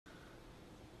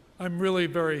I'm really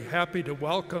very happy to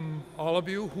welcome all of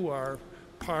you who are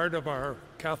part of our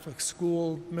Catholic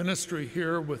school ministry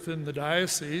here within the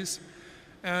diocese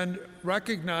and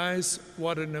recognize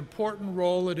what an important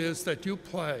role it is that you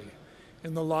play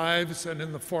in the lives and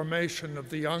in the formation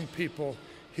of the young people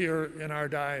here in our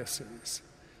diocese.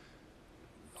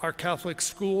 Our Catholic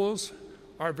schools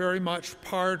are very much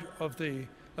part of the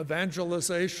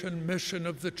evangelization mission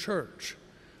of the Church.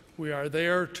 We are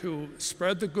there to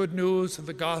spread the good news of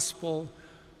the gospel,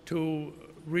 to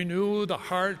renew the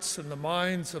hearts and the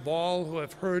minds of all who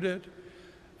have heard it,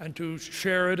 and to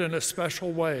share it in a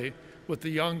special way with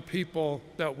the young people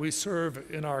that we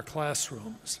serve in our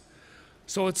classrooms.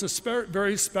 So it's a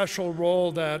very special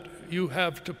role that you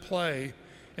have to play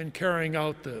in carrying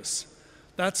out this.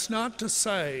 That's not to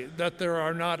say that there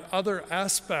are not other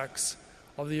aspects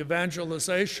of the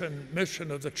evangelization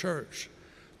mission of the Church.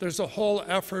 There's a whole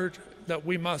effort that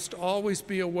we must always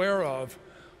be aware of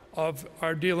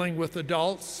our dealing with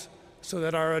adults so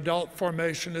that our adult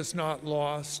formation is not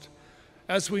lost.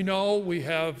 As we know, we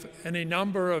have any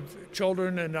number of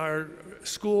children in our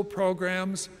school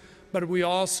programs, but we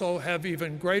also have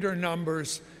even greater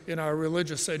numbers in our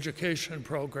religious education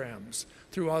programs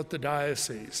throughout the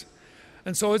diocese.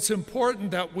 And so it's important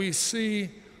that we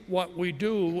see what we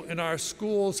do in our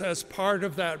schools as part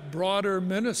of that broader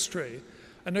ministry,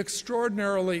 an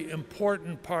extraordinarily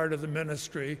important part of the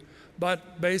ministry,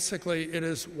 but basically it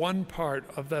is one part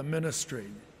of the ministry.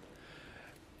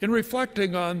 In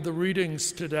reflecting on the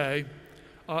readings today,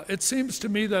 it seems to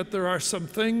me that there are some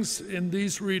things in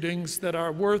these readings that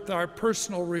are worth our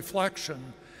personal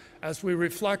reflection as we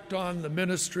reflect on the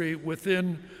ministry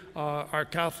within our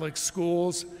Catholic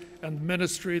schools and the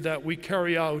ministry that we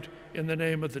carry out in the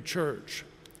name of the Church.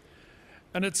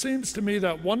 And it seems to me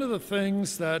that one of the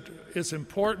things that is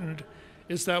important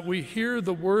is that we hear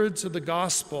the words of the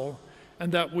gospel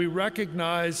and that we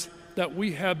recognize that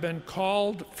we have been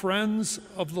called friends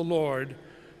of the Lord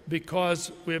because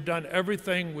we have done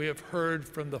everything we have heard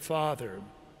from the Father.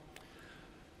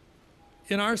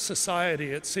 In our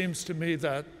society, it seems to me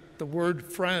that the word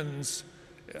friends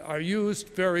are used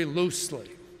very loosely.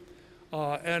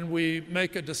 And we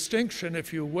make a distinction,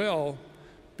 if you will,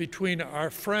 between our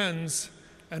friends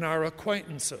and our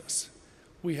acquaintances.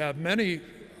 We have many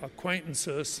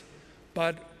acquaintances,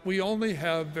 but we only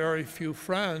have very few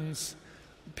friends,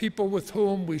 people with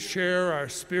whom we share our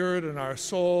spirit and our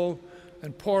soul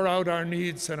and pour out our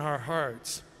needs and our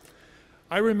hearts.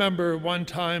 I remember one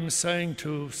time saying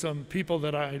to some people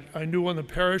that I knew in the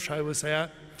parish I was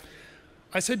at,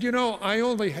 I said, you know, I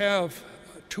only have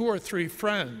 2 or 3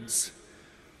 friends.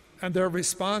 And their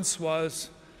response was,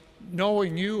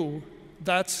 knowing you,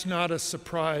 that's not a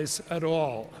surprise at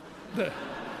all.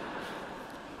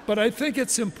 But I think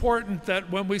it's important that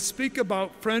when we speak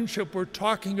about friendship, we're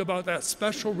talking about that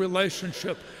special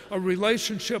relationship, a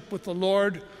relationship with the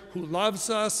Lord who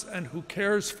loves us and who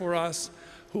cares for us,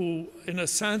 who, in a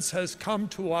sense, has come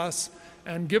to us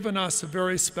and given us a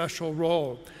very special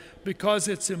role. Because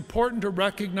it's important to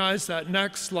recognize that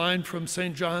next line from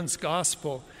St. John's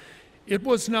Gospel. It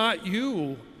was not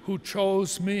you who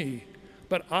chose me,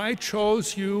 but I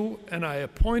chose you and I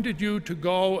appointed you to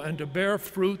go and to bear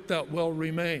fruit that will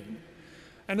remain.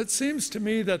 And it seems to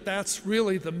me that that's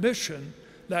really the mission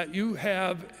that you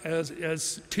have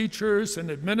as teachers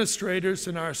and administrators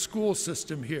in our school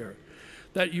system here,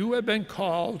 that you have been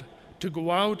called to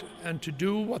go out and to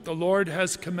do what the Lord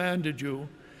has commanded you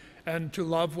and to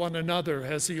love one another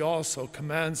as He also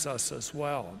commands us as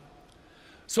well.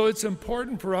 So it's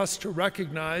important for us to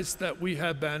recognize that we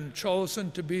have been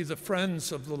chosen to be the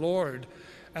friends of the Lord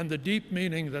and the deep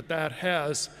meaning that that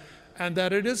has, and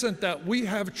that it isn't that we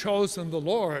have chosen the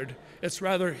Lord, it's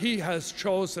rather He has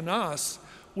chosen us,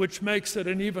 which makes it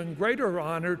an even greater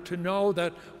honor to know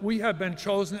that we have been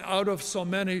chosen out of so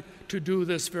many to do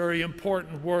this very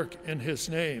important work in His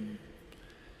name.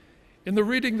 In the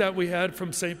reading that we had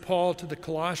from St. Paul to the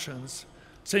Colossians,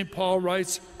 St. Paul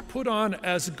writes, put on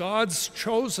as God's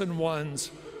chosen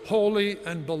ones, holy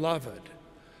and beloved.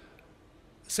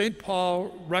 St.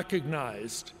 Paul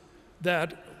recognized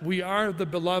that we are the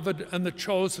beloved and the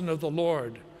chosen of the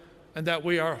Lord, and that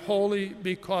we are holy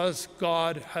because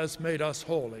God has made us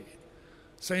holy.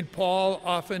 St. Paul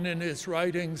often in his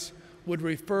writings would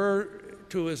refer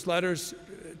to his letters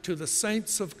to the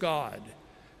saints of God,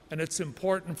 and it's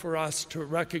important for us to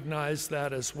recognize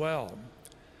that as well.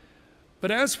 But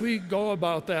as we go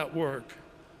about that work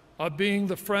of being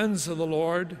the friends of the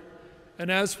Lord,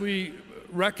 and as we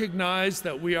recognize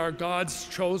that we are God's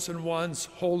chosen ones,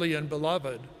 holy and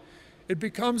beloved, it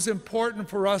becomes important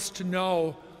for us to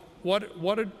know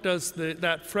what does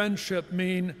that friendship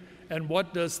mean and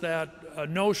what does that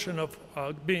notion of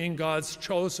being God's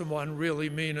chosen one really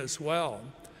mean as well.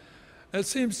 It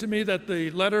seems to me that the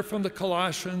letter from the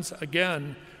Colossians,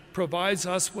 again, provides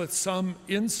us with some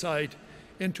insight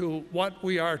into what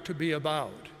we are to be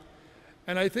about.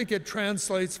 And I think it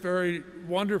translates very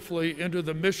wonderfully into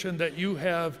the mission that you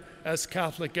have as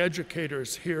Catholic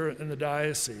educators here in the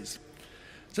diocese.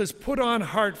 It says, put on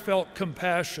heartfelt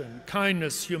compassion,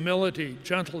 kindness, humility,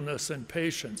 gentleness, and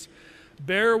patience.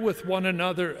 Bear with one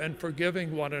another and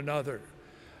forgiving one another.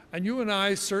 And you and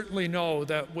I certainly know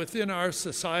that within our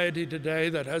society today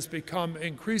that has become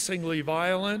increasingly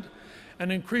violent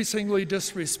and increasingly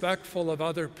disrespectful of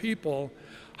other people,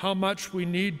 how much we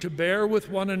need to bear with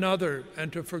one another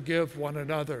and to forgive one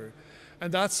another.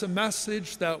 And that's a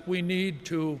message that we need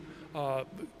to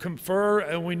confer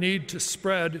and we need to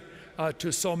spread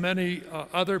to so many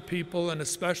other people, and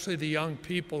especially the young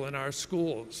people in our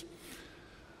schools.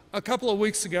 A couple of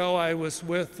weeks ago, I was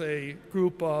with a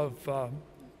group of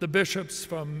the bishops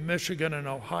from Michigan and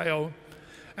Ohio,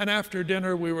 and after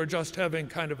dinner we were just having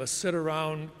kind of a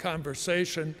sit-around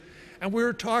conversation, and we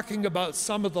were talking about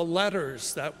some of the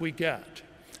letters that we get.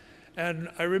 And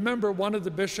I remember one of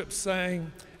the bishops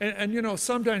saying, and you know,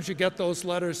 sometimes you get those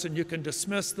letters and you can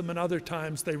dismiss them, and other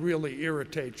times they really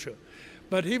irritate you.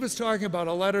 But he was talking about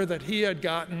a letter that he had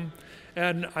gotten,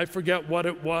 and I forget what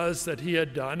it was that he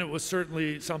had done. It was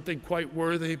certainly something quite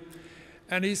worthy.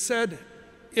 And he said,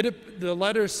 the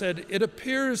letter said, it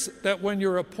appears that when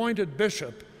you're appointed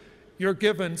bishop, you're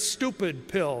given stupid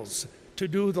pills to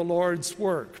do the Lord's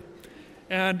work.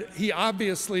 And he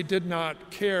obviously did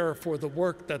not care for the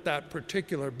work that that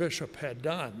particular bishop had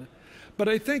done. But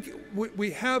I think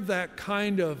we have that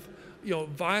kind of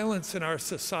violence in our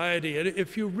society. And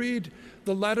if you read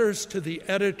the letters to the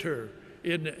editor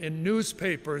in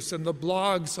newspapers and the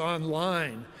blogs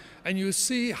online, and you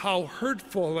see how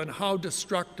hurtful and how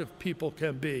destructive people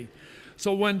can be.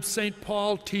 So when St.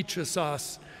 Paul teaches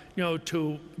us,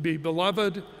 to be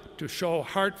beloved, to show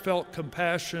heartfelt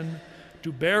compassion,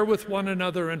 to bear with one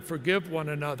another and forgive one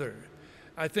another,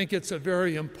 I think it's a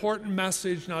very important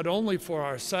message, not only for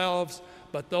ourselves,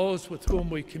 but those with whom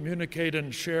we communicate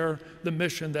and share the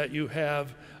mission that you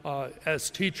have as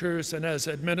teachers and as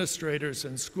administrators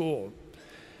in school.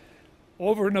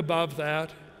 Over and above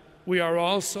that, we are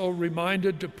also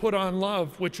reminded to put on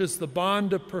love, which is the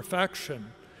bond of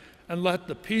perfection, and let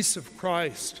the peace of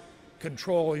Christ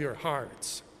control your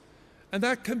hearts. And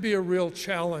that can be a real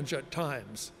challenge at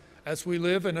times, as we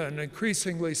live in an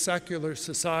increasingly secular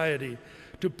society,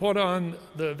 to put on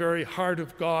the very heart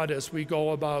of God as we go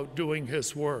about doing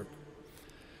His work.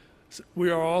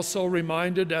 We are also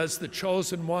reminded as the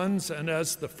chosen ones and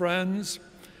as the friends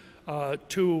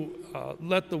to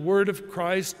let the word of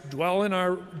Christ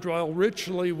dwell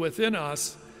richly within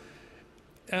us,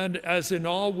 and as in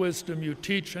all wisdom you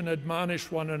teach and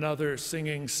admonish one another,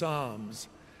 singing psalms.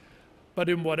 But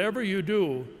in whatever you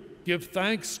do, give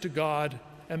thanks to God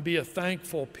and be a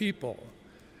thankful people.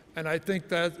 And I think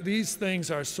that these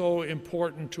things are so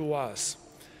important to us.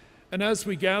 And as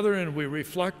we gather and we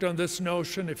reflect on this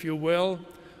notion, if you will,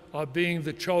 of being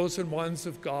the chosen ones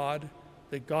of God,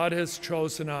 that God has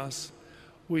chosen us,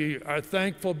 we are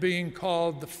thankful being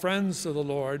called the friends of the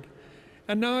Lord.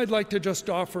 And now I'd like to just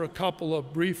offer a couple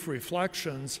of brief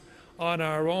reflections on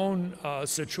our own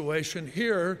situation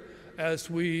here as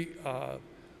we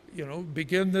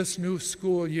begin this new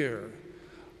school year.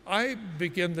 I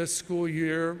begin this school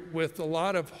year with a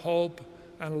lot of hope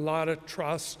and a lot of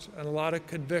trust and a lot of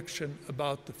conviction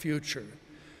about the future.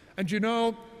 And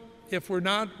if we're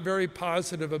not very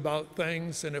positive about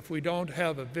things, and if we don't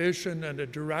have a vision and a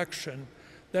direction,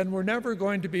 then we're never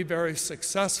going to be very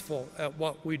successful at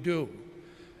what we do.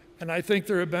 And I think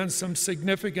there have been some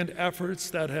significant efforts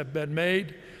that have been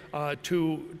made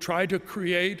to try to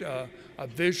create a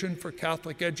vision for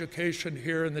Catholic education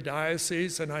here in the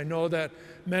diocese, and I know that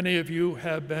many of you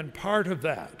have been part of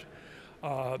that.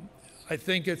 I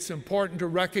think it's important to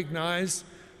recognize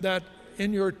that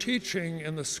in your teaching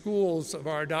in the schools of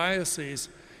our diocese,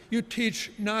 you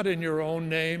teach not in your own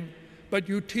name, but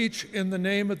you teach in the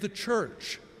name of the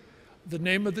Church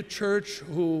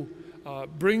who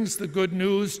brings the good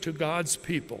news to God's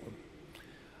people.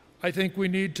 I think we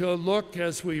need to look,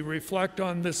 as we reflect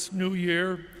on this new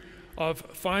year, of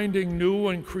finding new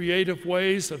and creative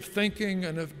ways of thinking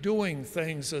and of doing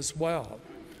things as well.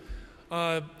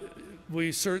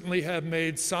 We certainly have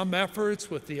made some efforts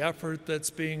with the effort that's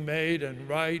being made in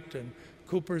Wright and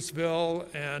Coopersville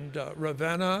and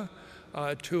Ravenna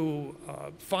to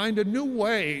find a new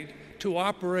way to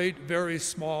operate very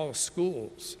small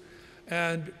schools.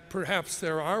 And perhaps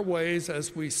there are ways,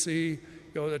 as we see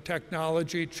the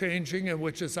technology changing, and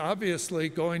which is obviously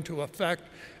going to affect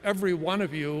every one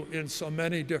of you in so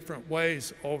many different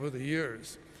ways over the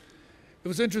years. It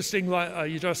was interesting,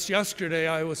 just yesterday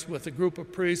I was with a group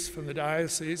of priests from the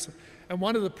diocese, and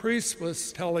one of the priests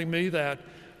was telling me that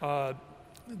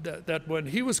when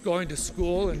he was going to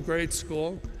school, in grade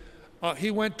school, he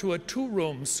went to a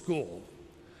 2-room school.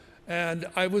 And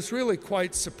I was really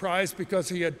quite surprised because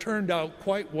he had turned out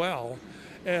quite well.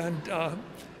 And,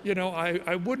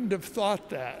 I wouldn't have thought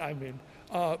that.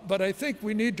 But I think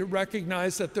we need to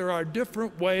recognize that there are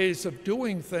different ways of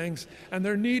doing things, and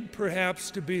there need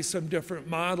perhaps to be some different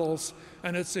models.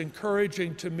 And it's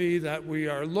encouraging to me that we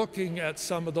are looking at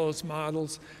some of those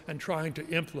models and trying to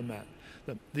implement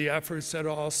the efforts at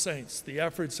All Saints, the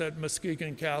efforts at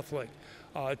Muskegon Catholic,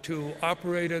 to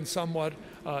operate in somewhat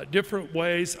different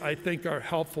ways, I think are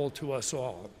helpful to us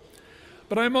all.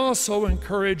 But I'm also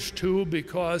encouraged too,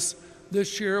 because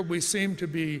this year we seem to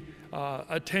be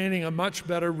attaining a much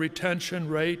better retention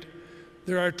rate.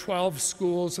 There are 12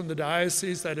 schools in the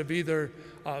diocese that have either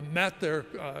met their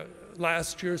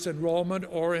last year's enrollment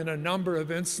or in a number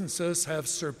of instances have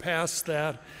surpassed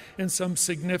that in some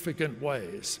significant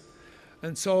ways.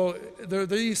 And so there are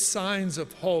these signs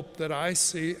of hope that I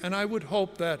see, and I would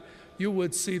hope that you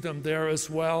would see them there as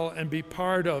well and be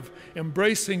part of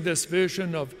embracing this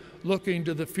vision of looking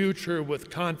to the future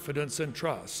with confidence and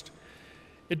trust.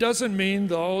 It doesn't mean,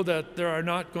 though, that there are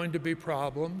not going to be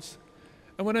problems.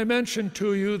 And when I mentioned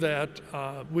to you that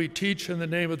we teach in the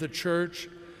name of the church,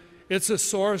 it's a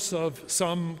source of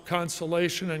some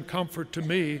consolation and comfort to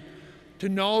me to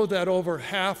know that over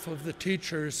half of the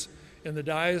teachers in the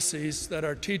diocese that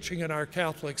are teaching in our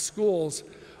Catholic schools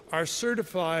are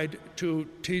certified to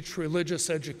teach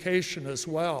religious education as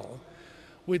well.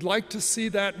 We'd like to see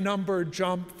that number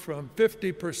jump from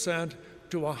 50%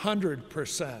 to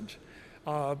 100%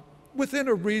 within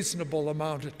a reasonable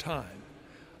amount of time,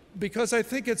 because I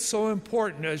think it's so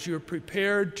important as you're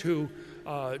prepared to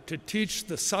teach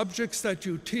the subjects that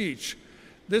you teach.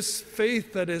 This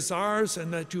faith that is ours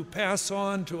and that you pass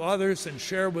on to others and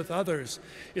share with others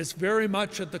is very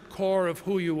much at the core of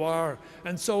who you are.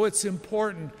 And so it's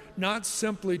important not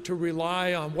simply to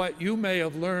rely on what you may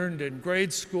have learned in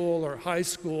grade school or high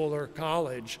school or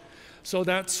college. So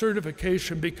that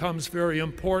certification becomes very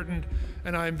important,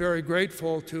 and I'm very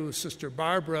grateful to Sister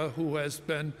Barbara, who has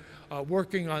been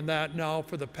working on that now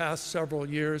for the past several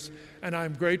years, and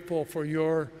I'm grateful for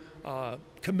your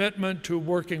commitment to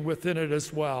working within it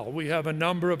as well. We have a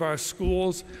number of our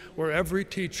schools where every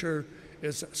teacher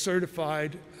is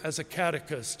certified as a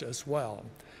catechist as well,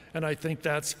 and I think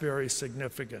that's very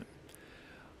significant.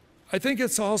 I think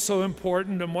it's also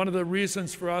important, and one of the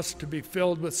reasons for us to be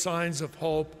filled with signs of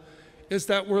hope is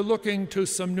that we're looking to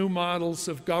some new models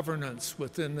of governance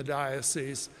within the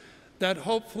diocese that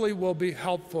hopefully will be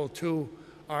helpful to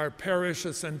our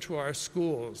parishes and to our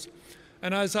schools.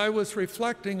 And as I was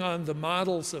reflecting on the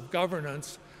models of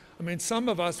governance, some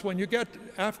of us,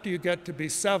 after you get to be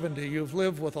 70, you've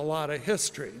lived with a lot of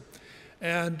history.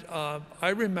 And I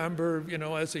remember,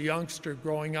 as a youngster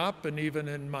growing up, and even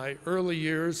in my early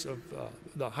years of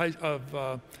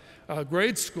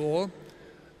grade school,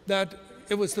 that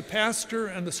it was the pastor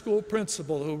and the school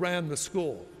principal who ran the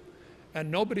school,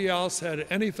 and nobody else had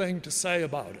anything to say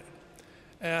about it.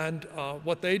 And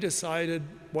what they decided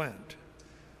went.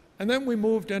 And then we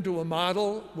moved into a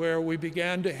model where we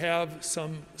began to have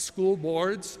some school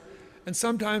boards, and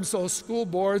sometimes those school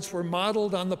boards were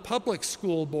modeled on the public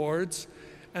school boards,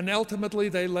 and ultimately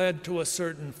they led to a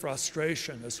certain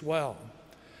frustration as well.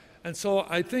 And so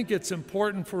I think it's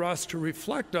important for us to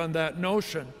reflect on that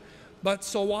notion, but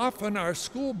so often our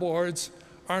school boards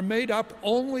are made up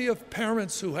only of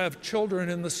parents who have children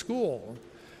in the school.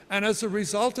 And as a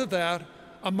result of that,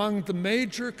 among the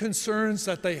major concerns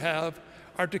that they have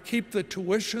are to keep the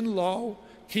tuition low,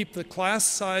 keep the class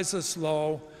sizes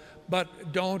low,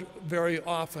 but don't very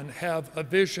often have a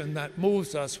vision that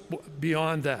moves us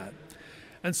beyond that.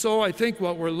 And so I think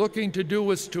what we're looking to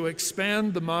do is to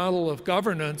expand the model of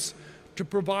governance to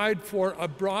provide for a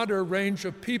broader range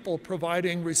of people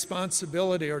providing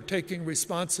responsibility or taking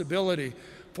responsibility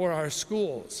for our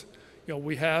schools.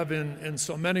 We have in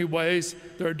so many ways,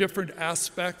 there are different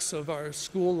aspects of our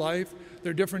school life. There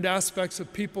are different aspects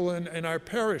of people in our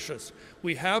parishes.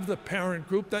 We have the parent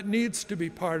group that needs to be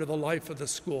part of the life of the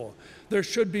school. There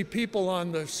should be people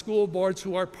on the school boards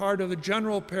who are part of the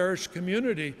general parish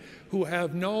community who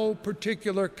have no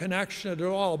particular connection at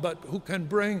all, but who can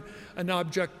bring an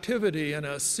objectivity and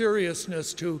a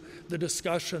seriousness to the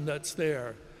discussion that's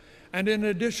there. And in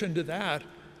addition to that,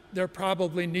 there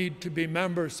probably need to be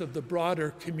members of the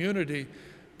broader community,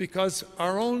 because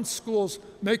our own schools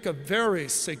make a very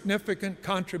significant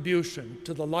contribution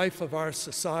to the life of our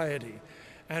society,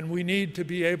 and we need to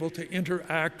be able to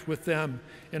interact with them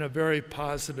in a very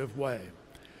positive way.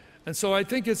 And so I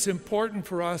think it's important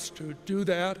for us to do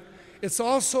that. It's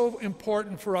also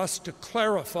important for us to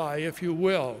clarify, if you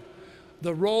will,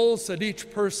 the roles that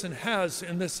each person has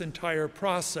in this entire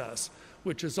process,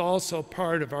 which is also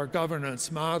part of our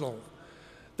governance model.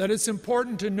 That it's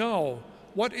important to know,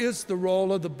 what is the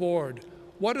role of the board?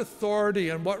 What authority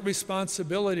and what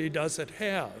responsibility does it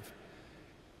have?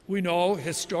 We know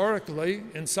historically,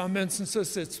 in some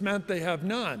instances, it's meant they have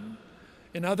none.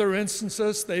 In other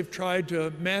instances, they've tried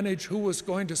to manage who was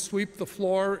going to sweep the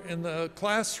floor in the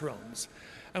classrooms.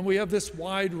 And we have this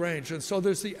wide range, and so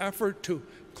there's the effort to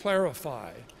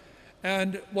clarify.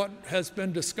 And what has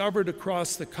been discovered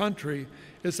across the country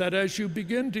is that as you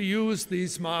begin to use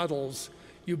these models,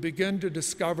 you begin to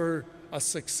discover a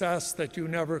success that you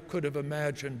never could have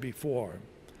imagined before.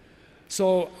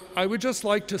 So I would just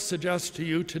like to suggest to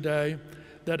you today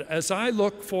that as I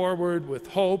look forward with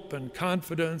hope and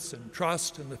confidence and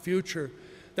trust in the future,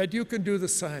 that you can do the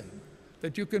same,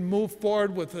 that you can move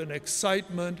forward with an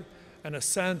excitement and a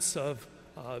sense of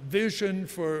vision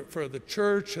for the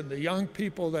church and the young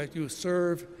people that you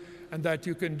serve, and that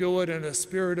you can do it in a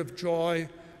spirit of joy,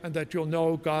 and that you'll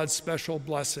know God's special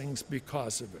blessings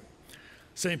because of it.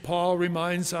 St. Paul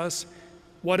reminds us,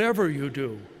 whatever you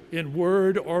do, in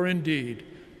word or in deed,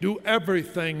 do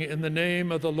everything in the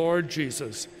name of the Lord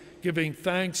Jesus, giving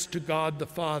thanks to God the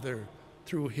Father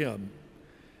through him.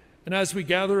 And as we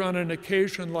gather on an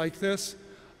occasion like this,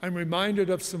 I'm reminded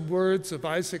of some words of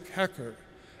Isaac Hecker.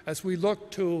 As we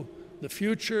look to the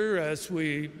future, as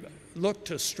we look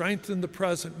to strengthen the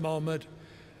present moment,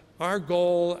 our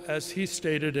goal, as he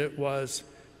stated it, was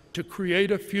to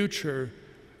create a future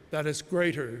that is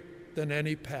greater than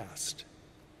any past.